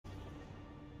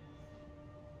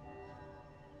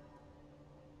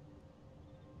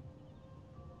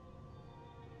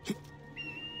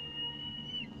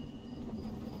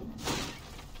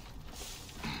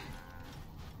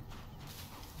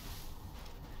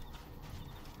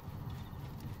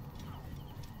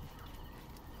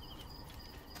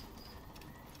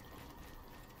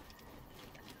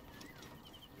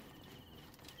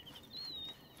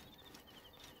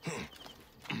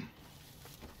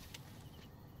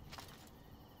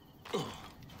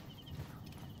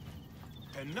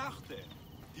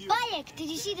Bayek, did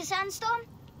you see the sandstorm?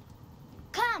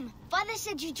 Come, Father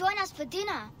said you'd join us for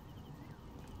dinner.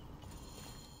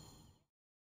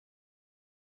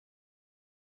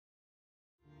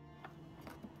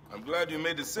 I'm glad you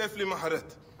made it safely,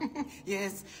 Maharet.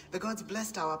 Yes, the gods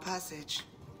blessed our passage.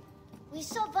 We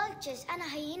saw vultures and a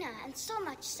hyena and so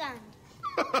much sand.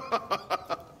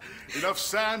 Enough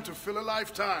sand to fill a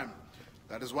lifetime.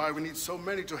 That is why we need so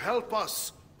many to help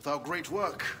us with our great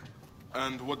work.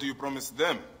 And what do you promise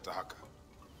them, Taharqa?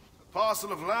 A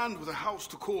parcel of land with a house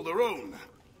to call their own.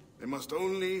 They must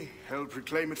only help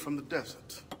reclaim it from the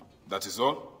desert. That is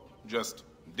all? Just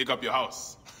dig up your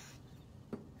house.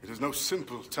 It is no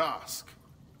simple task.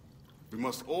 We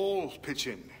must all pitch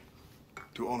in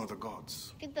to honor the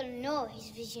gods. People know his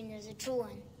vision is a true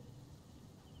one.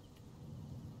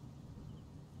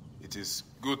 It is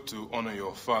good to honor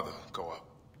your father, Kawab.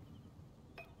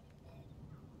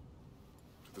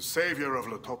 To the savior of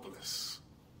Letopolis.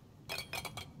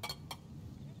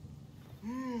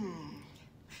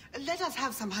 Let us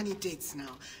have some honey dates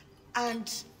now.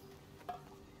 And...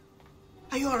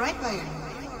 Are you alright, Bayan?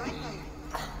 Are you alright, Bayan?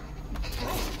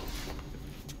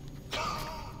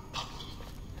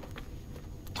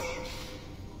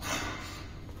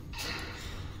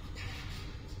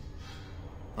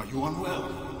 Are you unwell?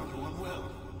 Are you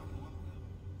unwell?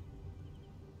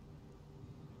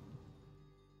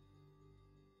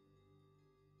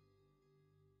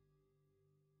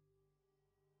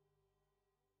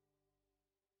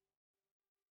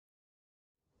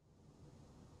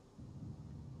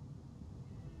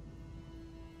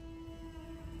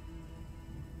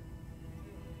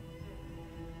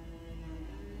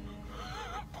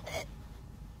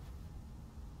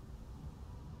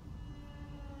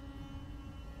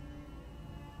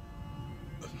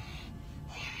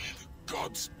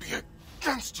 Gods be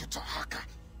against you, Taharqa,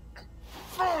 and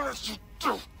all that you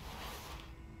do.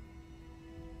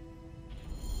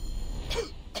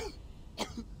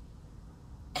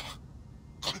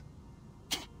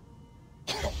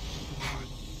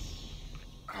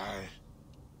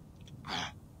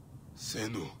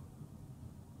 Senu.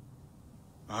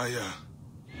 Aya.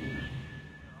 Where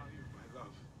are you, my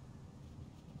love?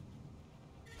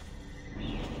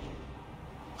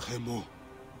 Khemu.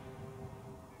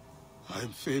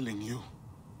 I'm failing you.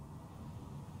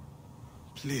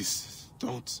 Please,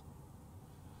 don't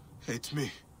hate me.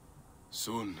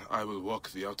 Soon I will walk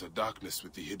the outer darkness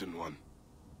with the Hidden One,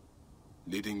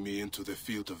 leading me into the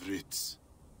field of Ritz.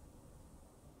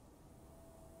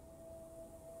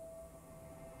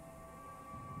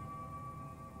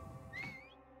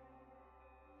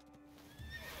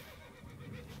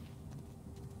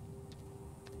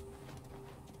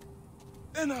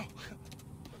 There now.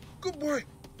 Good boy.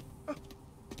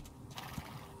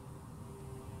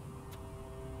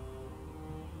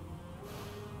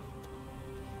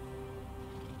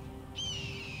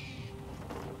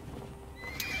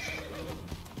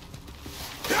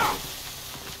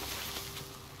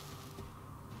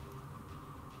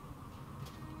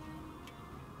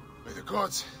 May the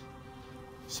gods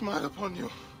smile upon you.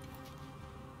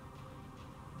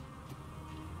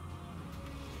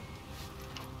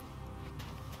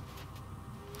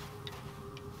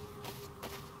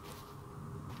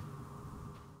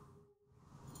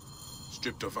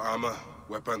 Stripped of armor,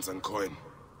 weapons, and coin.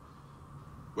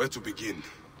 Where to begin?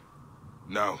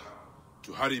 Now,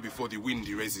 to hurry before the wind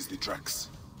erases the tracks.